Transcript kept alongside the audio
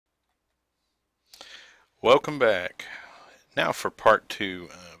Welcome back. Now for part 2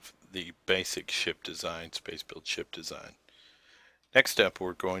 of the basic ship design, space build ship design. Next up,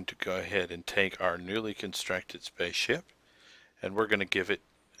 we're going to go ahead and take our newly constructed spaceship and we're going to give it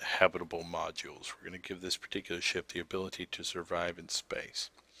habitable modules. We're going to give this particular ship the ability to survive in space.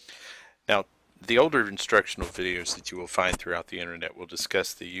 Now, the older instructional videos that you will find throughout the internet will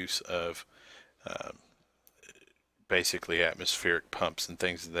discuss the use of basically atmospheric pumps and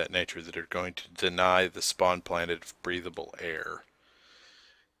things of that nature that are going to deny the spawn planet of breathable air.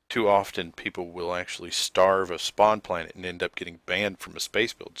 Too often people will actually starve a spawn planet and end up getting banned from a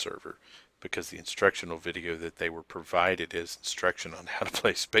space build server because the instructional video that they were provided as instruction on how to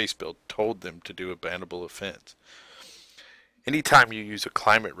play space build told them to do a bannable offense. Anytime you use a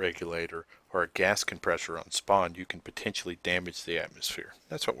climate regulator or a gas compressor on spawn, you can potentially damage the atmosphere.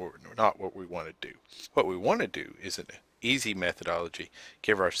 That's not what we want to do. What we want to do is an easy methodology,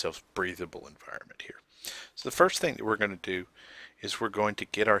 give ourselves breathable environment here. So the first thing that we're going to do is we're going to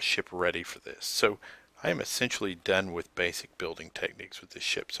get our ship ready for this. So I am essentially done with basic building techniques with this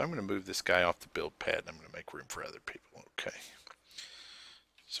ship. So I'm going to move this guy off the build pad and I'm going to make room for other people. Okay.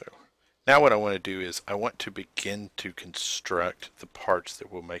 So now what I want to do is I want to begin to construct the parts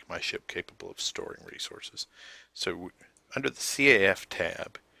that will make my ship capable of storing resources. So under the CAF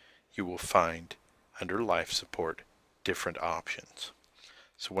tab, you will find under life support different options.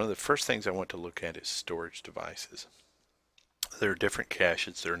 So one of the first things I want to look at is storage devices. There are different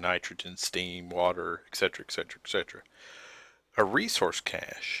caches. There are nitrogen, steam, water, etc., etc., etc. A resource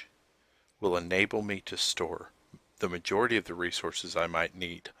cache will enable me to store the majority of the resources I might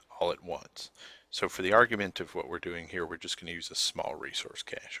need all at once. So for the argument of what we're doing here, we're just going to use a small resource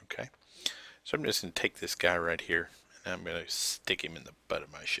cache, okay? So I'm just going to take this guy right here, and I'm going to stick him in the butt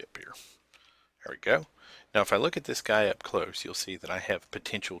of my ship here. There we go. Now if I look at this guy up close, you'll see that I have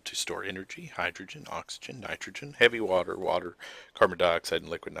potential to store energy, hydrogen, oxygen, nitrogen, heavy water, carbon dioxide,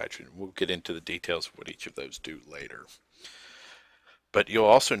 and liquid nitrogen. We'll get into the details of what each of those do later. But you'll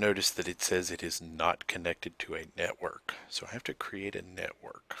also notice that it says it is not connected to a network. So I have to create a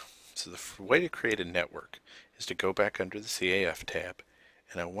network. So the way to create a network is to go back under the CAF tab,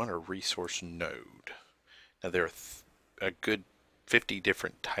 and I want a resource node. Now there are a good 50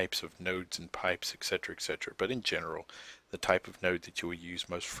 different types of nodes and pipes, etc., etc. But in general, the type of node that you will use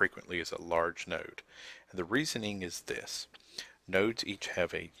most frequently is a large node. And the reasoning is this. Nodes each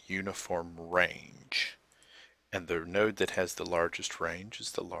have a uniform range. And the node that has the largest range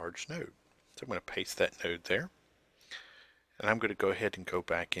is the large node. So I'm going to paste that node there. And I'm going to go ahead and go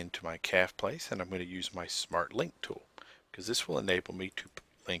back into my CAF place, and I'm going to use my Smart Link tool, because this will enable me to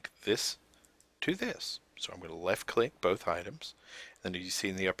link this to this. So I'm going to left click both items, and then you see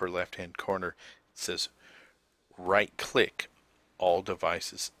in the upper left hand corner it says right click all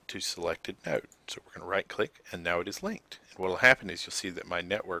devices to selected node. So we're going to right click, and now it is linked. And what will happen is you'll see that my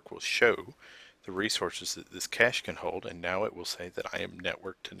network will show the resources that this cache can hold, and now it will say that I am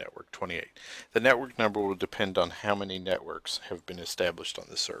networked to network 28. The network number will depend on how many networks have been established on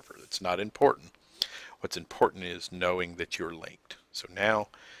the server. It's not important. What's important is knowing that you're linked. So now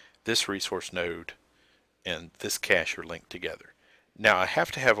this resource node and this cache are linked together. Now I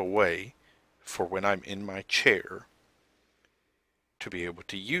have to have a way for when I'm in my chair to be able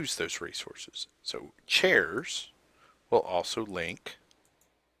to use those resources. So chairs will also link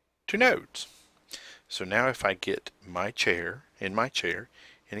to nodes. So now if I get my chair,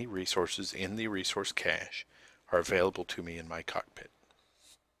 any resources in the resource cache are available to me in my cockpit.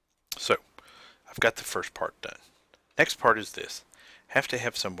 So I've got the first part done. Next part is this. I have to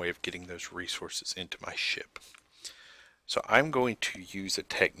have some way of getting those resources into my ship. So I'm going to use a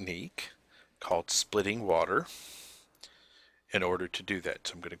technique called splitting water in order to do that.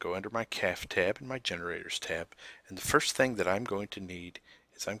 So I'm going to go under my CAF tab and my generators tab, and the first thing that I'm going to need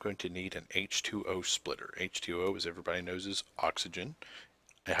is I'm going to need an H2O splitter. H2O, as everybody knows, is oxygen,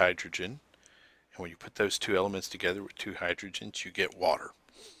 a hydrogen, and when you put those two elements together with two hydrogens, you get water.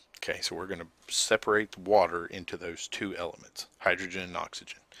 Okay, so we're going to separate water into those two elements, hydrogen and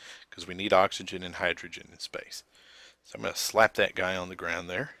oxygen, because we need oxygen and hydrogen in space. So I'm going to slap that guy on the ground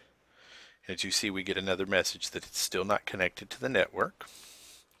there. And as you see, we get another message that it's still not connected to the network.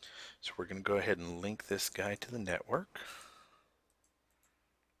 So we're going to go ahead and link this guy to the network.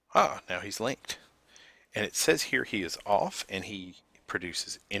 Now he's linked. And it says here he is off and he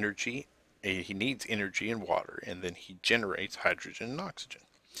produces energy. He needs energy and water, and then he generates hydrogen and oxygen.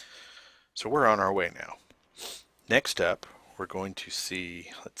 So we're on our way now. Next up, we're going to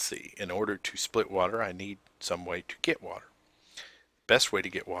see, let's see, in order to split water, I need some way to get water. Best way to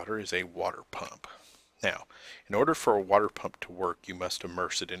get water is a water pump. Now, in order for a water pump to work, you must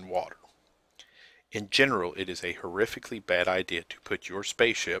immerse it in water. In general, it is a horrifically bad idea to put your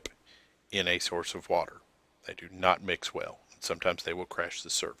spaceship in a source of water. They do not mix well, and sometimes they will crash the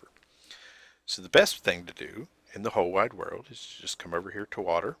server. So the best thing to do in the whole wide world is to just come over here to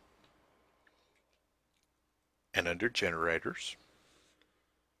water, and under generators,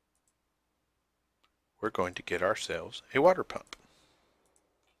 we're going to get ourselves a water pump.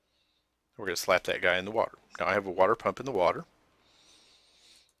 We're going to slap that guy in the water. Now I have a water pump in the water,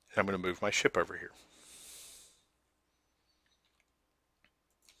 and I'm going to move my ship over here.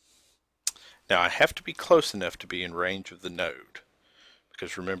 Now I have to be close enough to be in range of the node,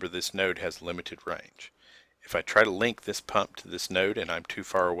 because remember, this node has limited range. If I try to link this pump to this node and I'm too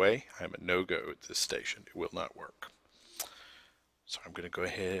far away, I'm a no-go at this station. It will not work. So I'm going to go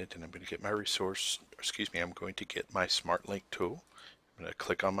ahead and I'm going to get my resource, excuse me, I'm going to get my Smart Link tool. I'm going to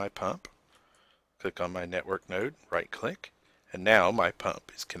click on my pump, click on my network node, right click, and now my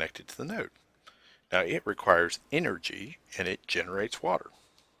pump is connected to the node. Now it requires energy and it generates water.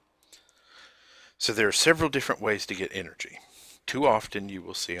 So there are several different ways to get energy. Too often you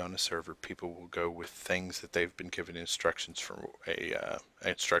will see on a server people will go with things that they've been given instructions from a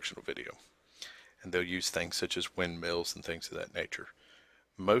instructional video. And they'll use things such as windmills and things of that nature.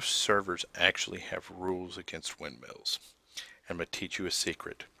 Most servers actually have rules against windmills. I'm going to teach you a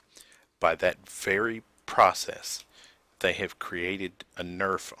secret. By that very process, they have created a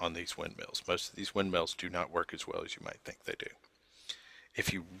nerf on these windmills. Most of these windmills do not work as well as you might think they do.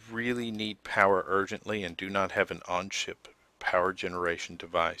 If you really need power urgently and do not have an on-ship power generation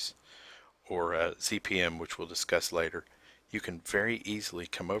device or a ZPM, which we'll discuss later, you can very easily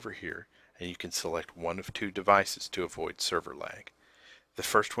come over here and you can select one of two devices to avoid server lag. The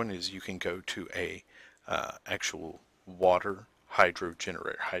first one is you can go to a actual water hydro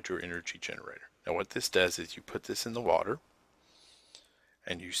generator, hydro energy generator. Now what this does is you put this in the water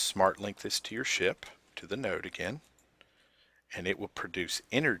and you smart link this to your ship, to the node again, and it will produce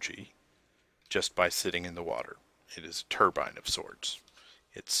energy just by sitting in the water. It is a turbine of sorts.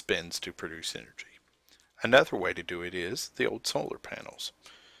 It spins to produce energy. Another way to do it is the old solar panels.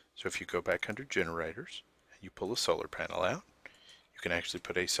 So if you go back under generators and you pull a solar panel out, you can actually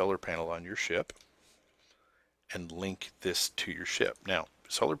put a solar panel on your ship and link this to your ship. Now,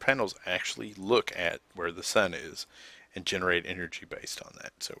 solar panels actually look at where the sun is and generate energy based on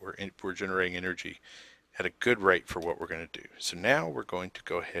that. So we're generating energy at a good rate for what we're going to do. So now we're going to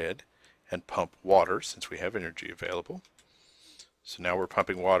go ahead and pump water since we have energy available. So now we're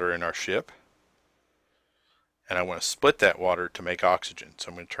pumping water in our ship, and I want to split that water to make oxygen. So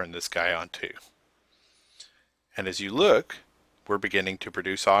I'm going to turn this guy on too. And as you look, we're beginning to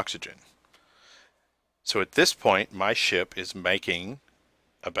produce oxygen. So at this point, my ship is making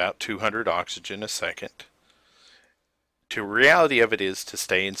about 200 oxygen a second. The reality of it is to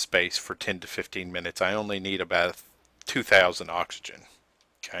stay in space for 10 to 15 minutes, I only need about 2,000 oxygen.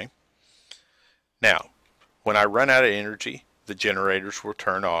 Okay. Now, when I run out of energy, the generators will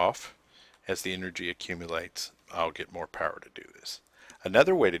turn off. As the energy accumulates, I'll get more power to do this.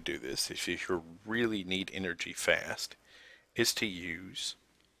 Another way to do this, if you really need energy fast, is to use,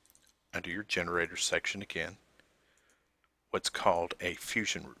 under your generator section again, what's called a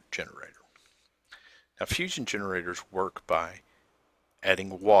fusion generator. Now, fusion generators work by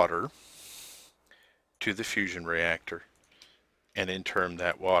adding water to the fusion reactor, and in turn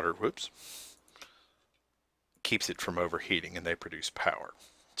that water, keeps it from overheating and they produce power.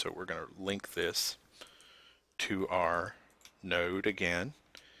 So we're going to link this to our node again.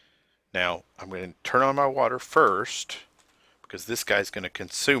 Now I'm going to turn on my water first because this guy's going to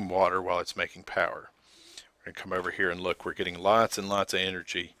consume water while it's making power. We're going to come over here and look, we're getting lots and lots of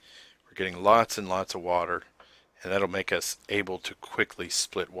energy. We're getting lots and lots of water, and that'll make us able to quickly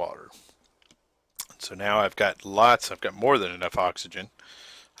split water. So now I've got more than enough oxygen.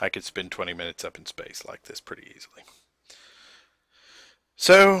 I could spend 20 minutes up in space like this pretty easily.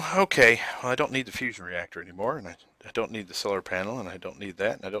 So, okay, well, I don't need the fusion reactor anymore, and I don't need the solar panel, and I don't need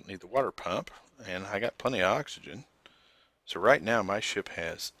that, and I don't need the water pump, and I got plenty of oxygen. So right now my ship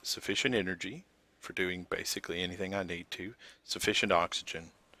has sufficient energy for doing basically anything I need to, sufficient oxygen,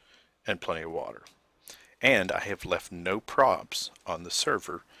 and plenty of water. And I have left no props on the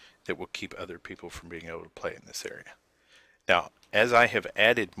server that will keep other people from being able to play in this area. Now, as I have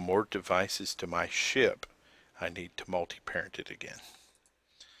added more devices to my ship, I need to multi-parent it again.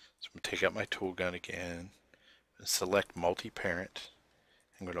 So I'm going to take out my tool gun again and select multi-parent.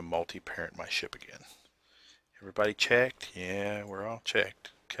 I'm going to multi-parent my ship again. Everybody checked? Yeah, we're all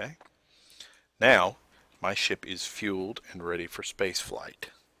checked. Okay. Now, my ship is fueled and ready for space flight.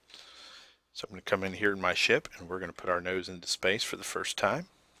 So I'm going to come in here in my ship and we're going to put our nose into space for the first time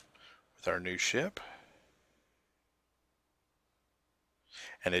with our new ship.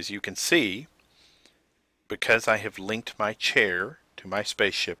 And as you can see, because I have linked my chair to my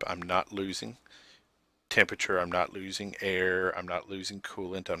spaceship, I'm not losing temperature, I'm not losing air, I'm not losing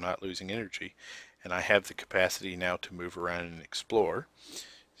coolant, I'm not losing energy, and I have the capacity now to move around and explore.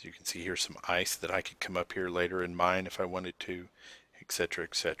 As you can see, here's some ice that I could come up here later and mine if I wanted to, etc.,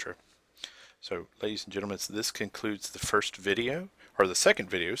 etc. So, ladies and gentlemen, this concludes the first video, or the second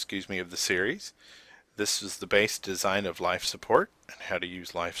video, excuse me, of the series. This is the base design of life support and how to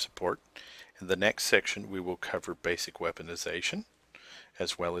use life support. In the next section, we will cover basic weaponization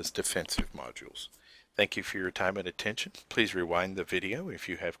as well as defensive modules. Thank you for your time and attention. Please rewind the video if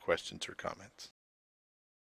you have questions or comments.